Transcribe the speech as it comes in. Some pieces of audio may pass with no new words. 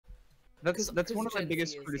That's one of my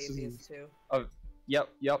biggest Christianity is atheist criticisms too. of. Yep.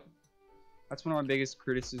 That's one of my biggest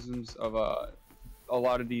criticisms of a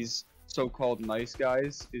lot of these so-called nice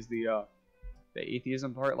guys is the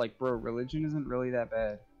atheism part. Like, bro, religion isn't really that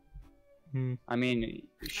bad. Hmm. I mean,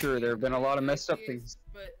 sure, there have been a lot of messed up things.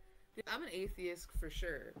 But yeah, I'm an atheist for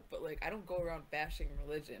sure. But like, I don't go around bashing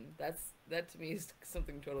religion. That to me is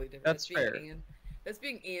something totally different. That's fair. That's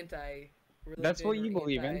being anti. That's what you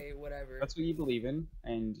believe in. Whatever. That's what you believe in,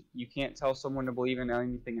 and you can't tell someone to believe in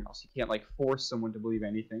anything else. You can't like force someone to believe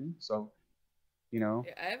anything. So, you know.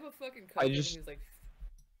 Yeah, I have a fucking cousin who's like.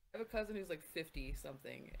 I have a cousin who's like 50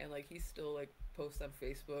 something, and like he still like posts on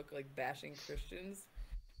Facebook like bashing Christians,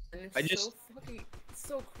 and it's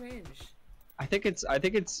so cringe. I think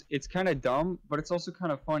it's kind of dumb, but it's also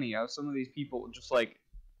kind of funny how some of these people just like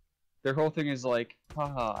their whole thing is like,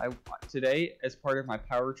 haha, today as part of my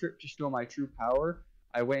power trip to show my true power,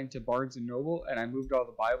 I went into Barnes and Noble and I moved all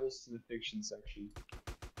the Bibles to the fiction section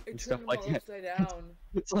and stuff like that. Upside down.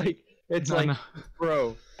 It's like,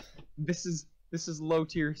 bro, this is low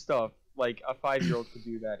tier stuff. Like a 5-year-old could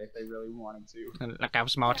do that if they really wanted to. Look how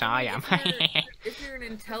smart I am. If you're an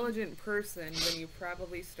intelligent person, then you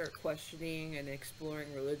probably start questioning and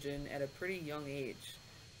exploring religion at a pretty young age.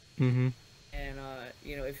 Mm-hmm. And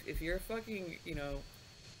you know, if you're a fucking, you know,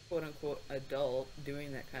 quote unquote adult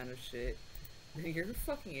doing that kind of shit, then you're a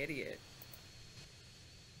fucking idiot.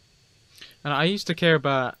 And I used to care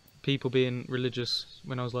about people being religious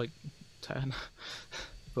when I was like 10.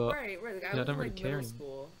 But right. Like, I don't really care middle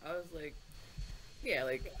school. I was like, yeah,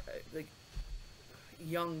 like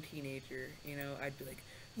young teenager. You know, I'd be like,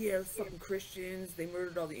 yeah, the fucking Christians. They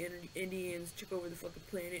murdered all the Indians, took over the fucking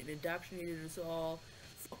planet, and indoctrinated us all.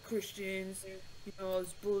 Fuck Christians. You know, all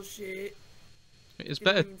this bullshit. It's they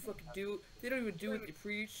better. They don't even do what they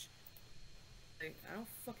preach. Like, I don't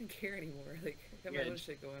fucking care anymore. Like, I got my own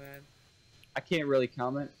shit going on. I can't really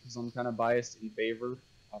comment because I'm kind of biased in favor.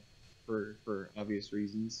 For obvious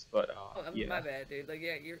reasons, but yeah. My bad, dude. Like,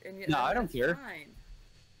 yeah, you're. And, yeah, no, I don't care. Fine.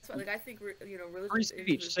 That's why, like, I think you know, religion. Free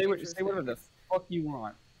speech. Say whatever the fuck you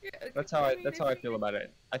want. Yeah, like, that's how I feel about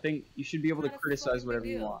it. I think you should be able to criticize whatever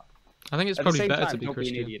you want. I think it's At probably the same better time, to be don't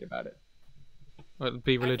Christian. Be an idiot about it. Well,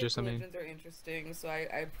 be religious. I think religions are interesting, so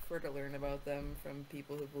I prefer to learn about them from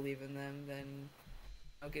people who believe in them than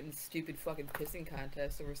getting stupid fucking pissing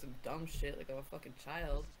contests over some dumb shit like I'm a fucking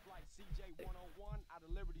child. Like,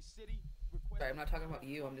 sorry, I'm not talking about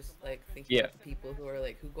you. I'm just like thinking about the people who are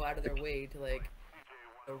like who go out of their way to like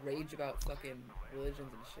rage about fucking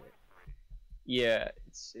religions and shit. Yeah,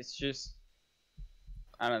 it's just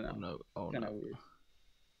I don't know. Kind of weird.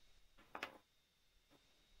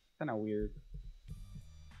 Kind of weird.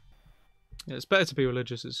 Yeah, it's better to be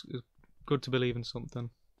religious. It's good to believe in something.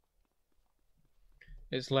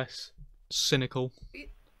 It's less cynical.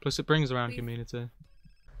 Plus, it brings around community.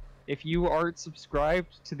 If you aren't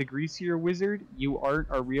subscribed to the Greasier Wizard, you aren't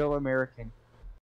a real American.